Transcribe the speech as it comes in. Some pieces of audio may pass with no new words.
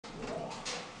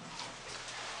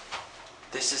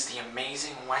This is the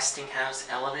amazing Westinghouse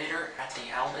elevator at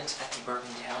the outlets at the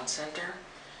Bergen Town Center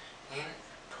in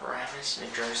Paramus, New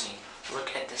Jersey.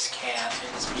 Look at this cab,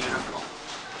 it is beautiful.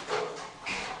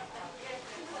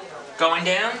 Going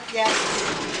down? Yes.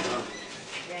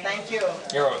 Thank you.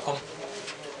 You're welcome.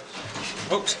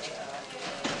 Oops.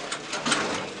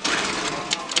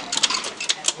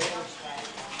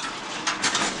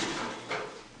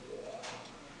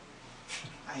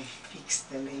 I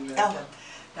fixed the layer. Oh.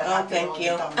 Thank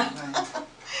you.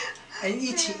 And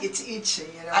itchy, it's itchy,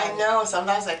 you know. I know,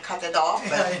 sometimes I cut it off.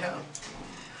 But I know.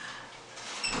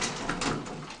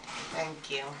 thank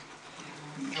you.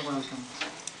 You're welcome.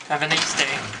 Have a nice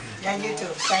day. Yeah, you too.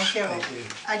 Thank you.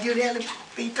 Are you the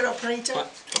elevator operator?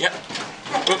 What? Yep.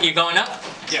 Oh, you going up?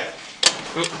 Yeah.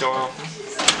 Oop, door open.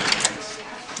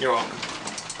 You're welcome.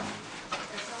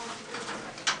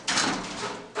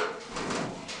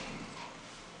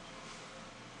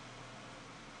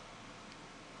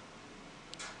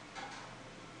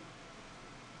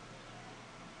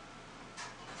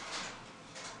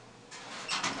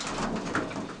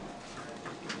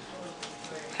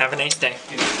 Have a nice day.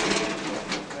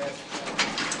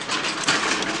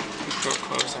 Door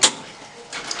closing.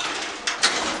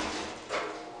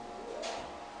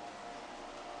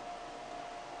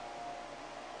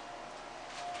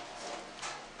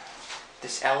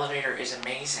 This elevator is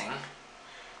amazing.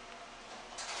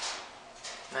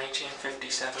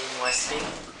 1957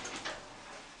 Westie.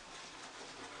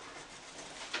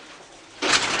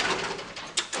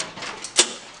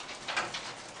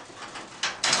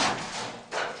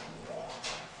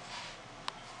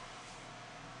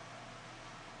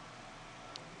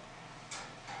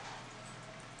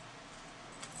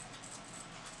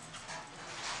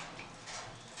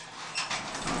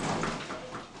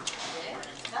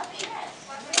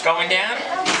 Going down?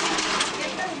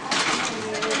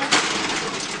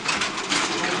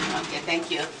 Okay, thank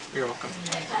you. You're welcome.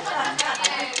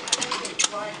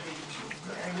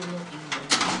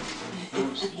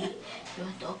 You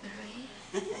want to operate?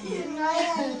 Yeah.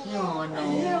 No, no,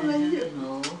 Yeah,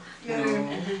 no,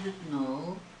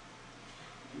 no.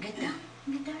 Get down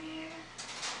here.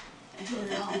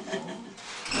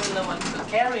 You're the one to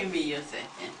carry me, you say.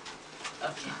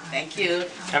 Okay, thank you.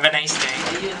 Have a nice day.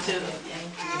 You too.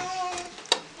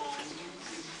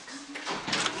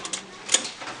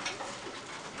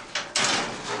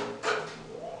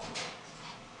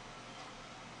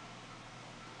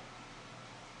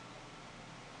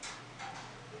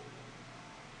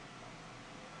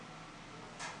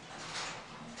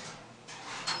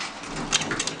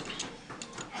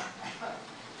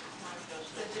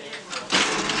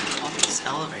 Oh, this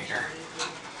elevator.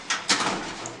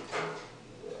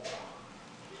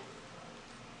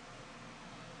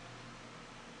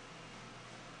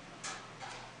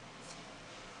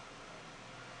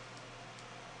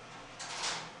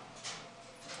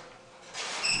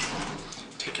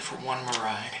 Take it for one more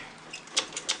ride.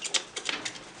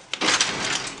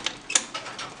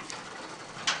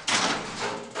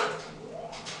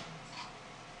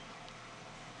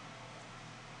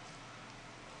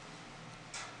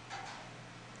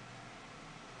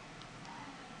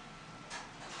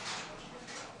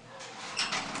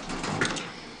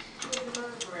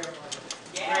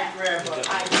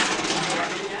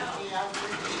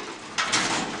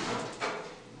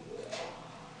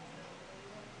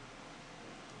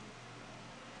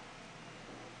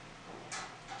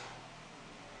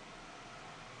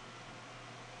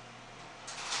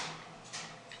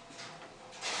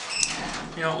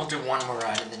 You know, we'll do one more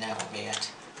ride and then that will be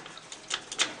it.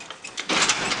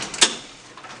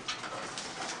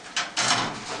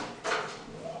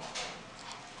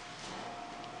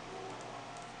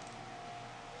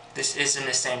 This isn't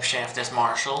the same shaft as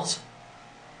Marshall's.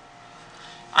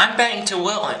 I'm betting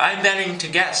to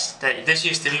guess that this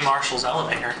used to be Marshall's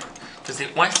elevator. Because the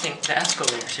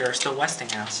escalators here are still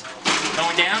Westinghouse.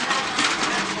 Going down?